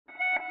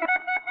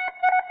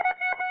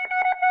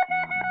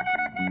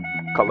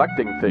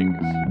Collecting things.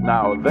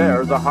 Now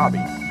there's a hobby.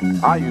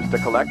 I used to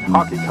collect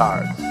hockey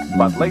cards,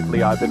 but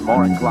lately I've been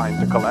more inclined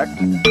to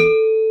collect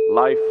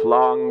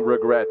lifelong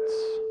regrets.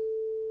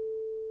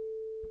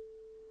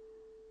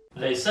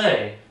 They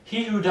say,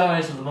 he who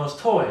dies with the most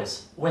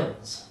toys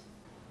wins.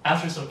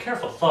 After some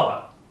careful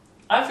thought,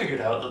 I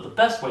figured out that the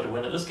best way to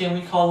win at this game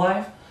we call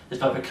life is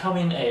by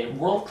becoming a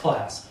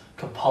world-class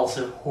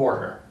compulsive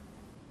hoarder.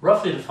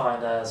 Roughly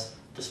defined as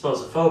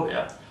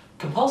disposophobia,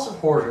 compulsive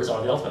hoarders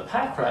are the ultimate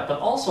pack rat, but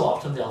also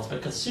often the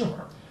ultimate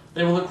consumer.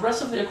 They will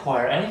aggressively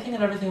acquire anything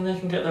and everything they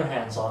can get their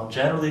hands on,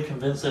 generally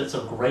convinced that it's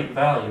of great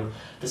value,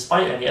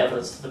 despite any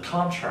evidence to the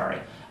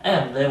contrary,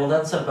 and they will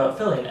then set about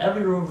filling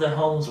every room of their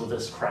homes with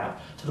this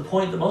crap, to the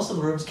point that most of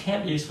the rooms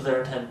can't be used for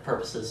their intended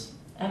purposes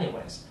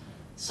anyways.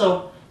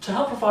 So, to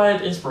help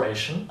provide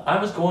inspiration, I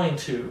was going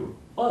to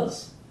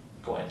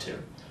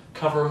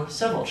cover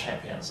several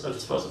champions of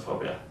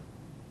disposophobia.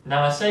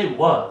 Now I say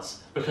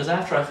was, because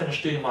after I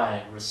finished doing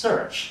my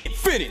research,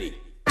 Infinity!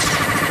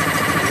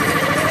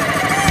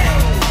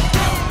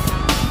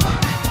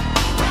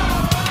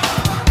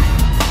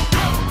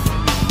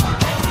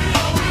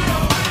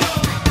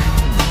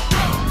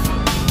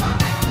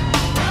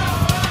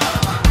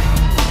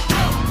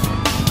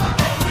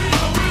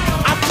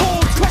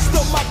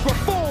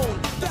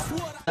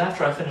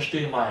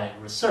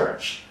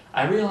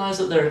 I realized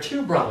that there are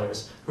two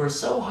brothers who are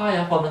so high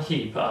up on the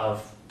heap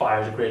of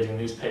biodegrading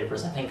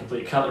newspapers and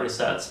incomplete cutlery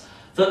sets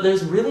that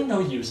there's really no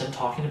use in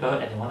talking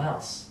about anyone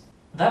else.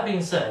 That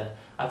being said,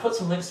 I put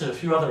some links to a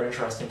few other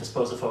interesting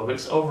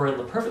disposophobics over in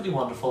the perfectly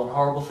wonderful and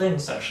horrible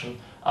things section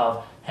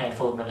of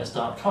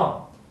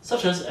handfulofminutes.com,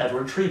 such as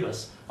Edward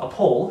Trebus, a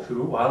Pole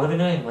who, while living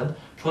in England,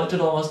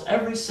 collected almost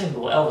every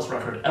single Elvis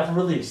record ever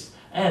released,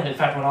 and in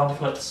fact went on to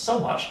collect so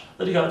much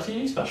that he got a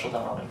TV special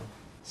done on him.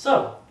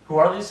 So, who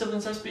are these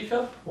siblings I speak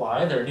of?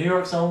 Why, they're New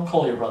York's own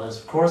Collyer Brothers,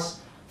 of course.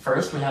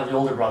 First, we have the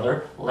older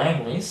brother,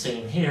 Langley,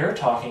 seen here,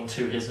 talking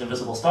to his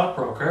invisible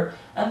stockbroker,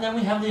 and then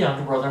we have the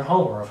younger brother,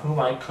 Homer, of whom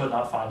I could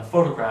not find a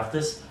photograph.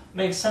 This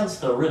makes sense,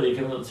 though, really,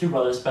 given that the two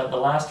brothers spent the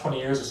last 20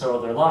 years or so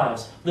of their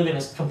lives living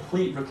as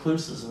complete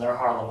recluses in their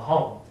Harlem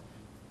home.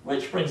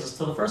 Which brings us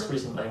to the first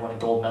reason they won a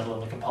gold medal in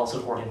the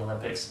compulsive hoarding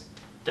Olympics: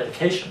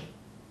 dedication.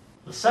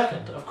 The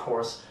second, of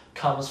course,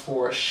 comes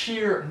for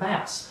sheer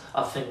mass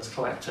of things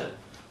collected.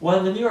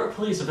 When the New York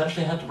police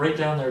eventually had to break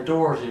down their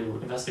door to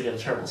investigate a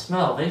terrible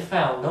smell, they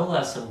found no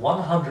less than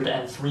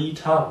 103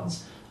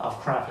 tons of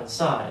crap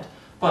inside.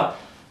 But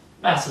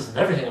mass isn't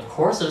everything, of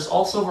course, there's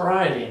also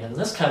variety, and in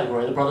this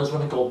category the brothers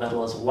won a gold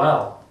medal as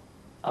well.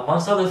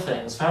 Amongst other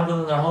things, found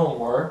within their home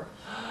were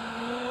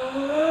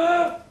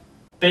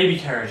baby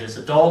carriages,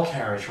 a doll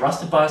carriage,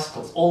 rusted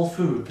bicycles, old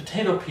food,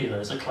 potato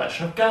peelers, a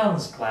collection of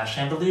guns, glass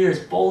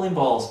chandeliers, bowling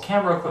balls,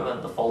 camera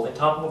equipment, the folding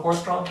top of a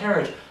horse-drawn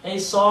carriage, a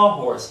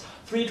sawhorse,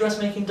 3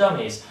 dressmaking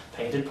dummies,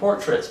 painted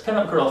portraits,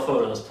 pin-up girl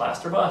photos,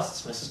 plaster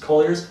busts, Mrs.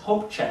 Collier's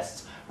hope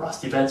chests,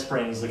 rusty bed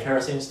springs, the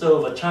kerosene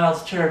stove, a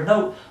child's chair.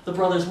 Note, the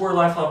brothers were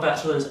lifelong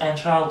bachelors and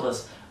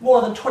childless. More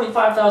than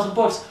 25,000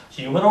 books,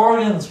 human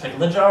organs,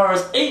 pickled in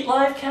jars, 8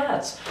 live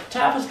cats,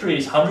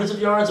 tapestries, hundreds of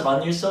yards of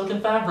unused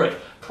silken fabric,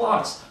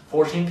 clocks,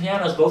 14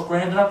 pianos, both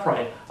grand and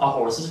upright, a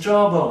horse's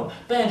jawbone,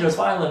 banjos,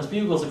 violins,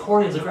 bugles,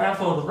 accordions, a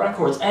gramophone with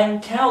records,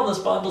 and countless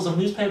bundles of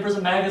newspapers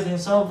and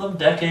magazines, some of them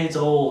decades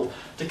old.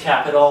 To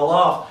cap it all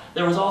off,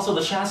 there was also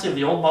the chassis of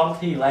the old Model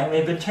T Langley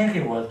had been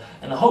tinkering with,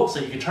 in the hopes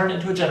that he could turn it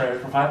into a generator to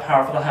provide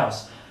power for the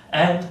house.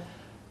 And,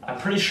 I'm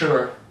pretty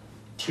sure,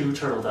 2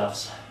 turtle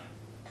doves.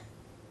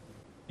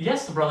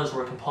 Yes, the brothers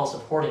were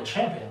compulsive hoarding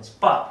champions,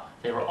 but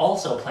they were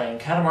also playing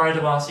Katamari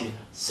Damacy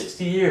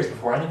 60 years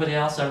before anybody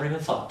else ever even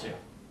thought to.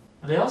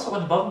 They also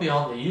went above and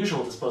beyond the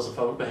usual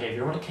disposophobic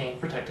behavior when it came to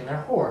protecting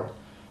their hoard.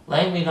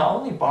 Langley not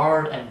only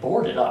barred and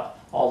boarded up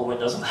all the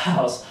windows of the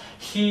house,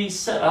 he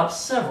set up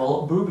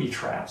several booby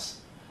traps.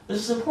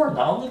 This is important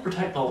not only to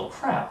protect all the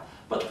crap,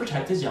 but to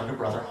protect his younger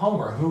brother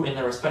Homer, who in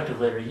their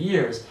respective later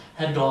years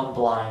had gone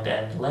blind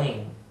and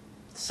lame.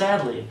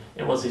 Sadly,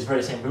 it was these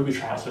very same booby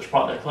traps which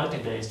brought their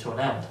collecting days to an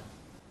end.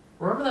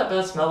 Remember that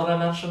bad smell that I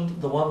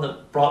mentioned? The one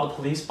that brought the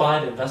police by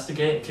to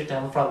investigate and kick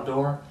down the front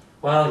door?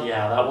 Well,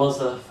 yeah, that was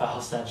the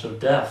foul stench of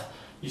death.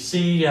 You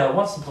see,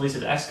 once the police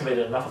had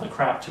excavated enough of the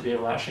crap to be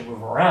able to actually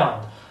move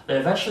around, they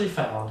eventually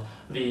found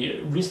the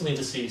recently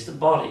deceased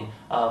body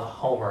of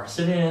Homer,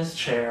 sitting in his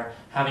chair,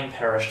 having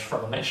perished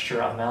from a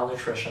mixture of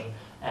malnutrition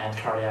and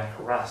cardiac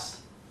arrest.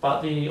 But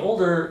the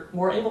older,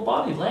 more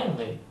able-bodied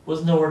Langley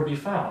was nowhere to be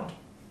found.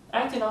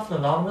 Acting off an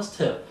anonymous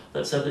tip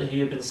that said that he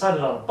had been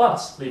sighted on a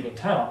bus leaving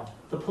town,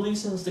 the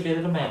police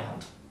instigated a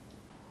manhunt.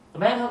 The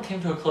manhunt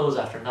came to a close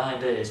after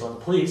 9 days when the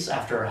police,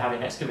 after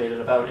having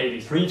excavated about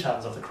 83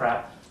 tons of the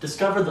crap,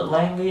 discovered that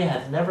Langley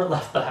had never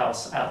left the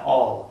house at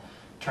all.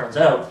 Turns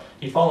out,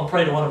 he'd fallen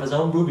prey to one of his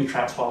own booby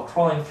traps while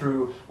crawling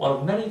through one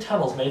of many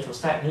tunnels made from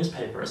stacked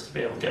newspapers to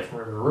be able to get from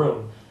room to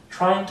room,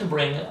 trying to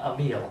bring a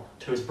meal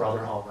to his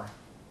brother Homer.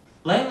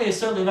 Langley is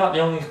certainly not the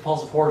only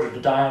compulsive hoarder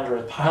to die under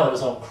a pile of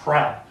his own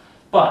crap,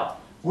 but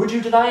would you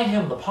deny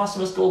him the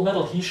posthumous gold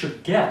medal he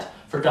should get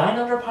for dying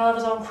under a pile of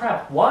his own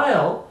crap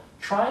while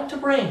trying to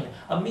bring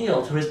a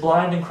meal to his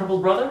blind and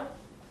crippled brother?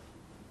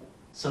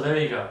 So there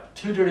you go,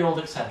 two dirty old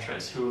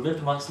eccentrics who lived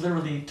amongst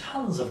literally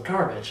tons of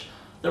garbage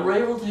that were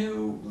able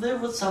to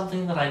live with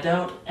something that I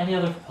doubt any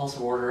other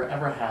compulsive order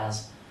ever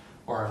has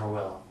or ever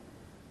will: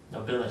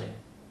 nobility.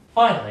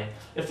 Finally,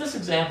 if this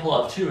example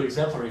of two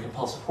exemplary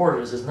compulsive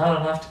hoarders is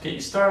not enough to get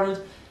you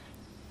started,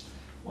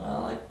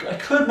 well, I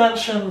could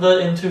mention that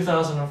in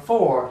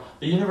 2004,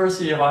 the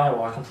University of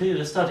Iowa completed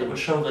a study which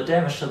showed that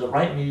damage to the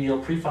right medial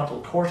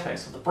prefrontal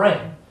cortex of the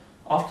brain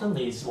often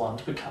leads one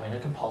to becoming a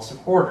compulsive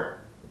hoarder.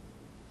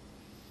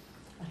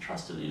 I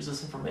trust you to use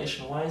this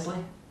information wisely.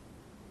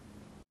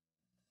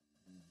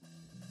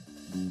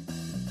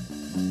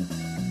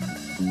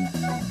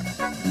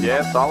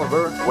 Yes,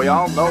 Oliver, we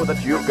all know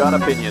that you've got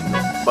opinions,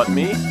 but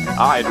me,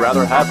 I'd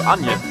rather have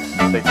onions.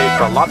 They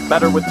taste a lot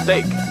better with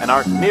steak and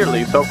aren't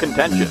nearly so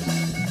contentious.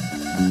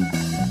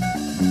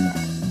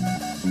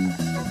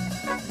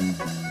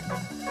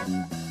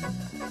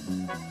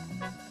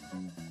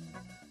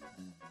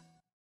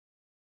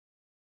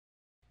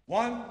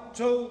 One,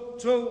 two,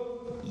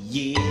 two.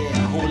 Yeah,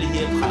 holy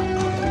hip hop.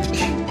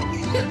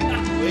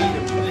 Wait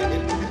a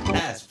minute.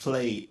 That's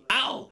played.